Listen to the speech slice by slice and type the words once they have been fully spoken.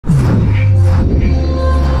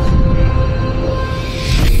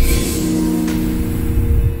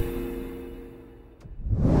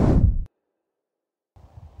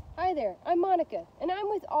I'm Monica, and I'm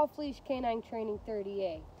with Off Leash Canine Training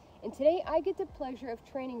 30A. And today I get the pleasure of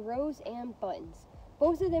training Rose and Buttons.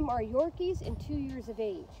 Both of them are Yorkies and 2 years of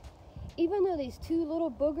age. Even though these two little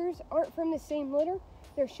boogers aren't from the same litter,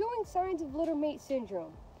 they're showing signs of litter mate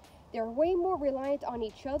syndrome. They're way more reliant on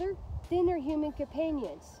each other than their human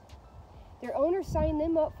companions. Their owner signed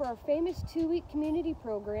them up for our famous 2-week community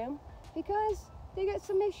program because they got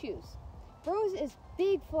some issues. Rose is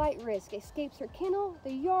big flight risk, escapes her kennel,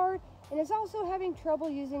 the yard, and is also having trouble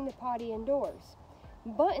using the potty indoors.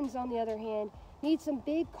 Buttons, on the other hand, needs some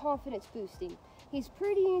big confidence boosting. He's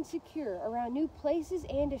pretty insecure around new places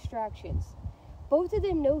and distractions. Both of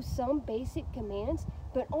them know some basic commands,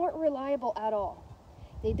 but aren't reliable at all.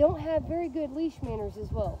 They don't have very good leash manners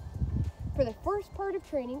as well. For the first part of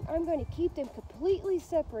training, I'm going to keep them completely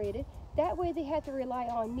separated. That way they have to rely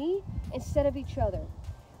on me instead of each other.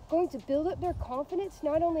 Going to build up their confidence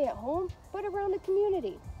not only at home, but around the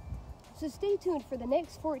community. So stay tuned for the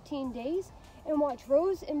next 14 days and watch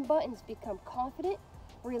Rose and Buttons become confident,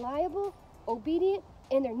 reliable, obedient,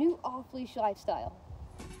 in their new off-leash lifestyle.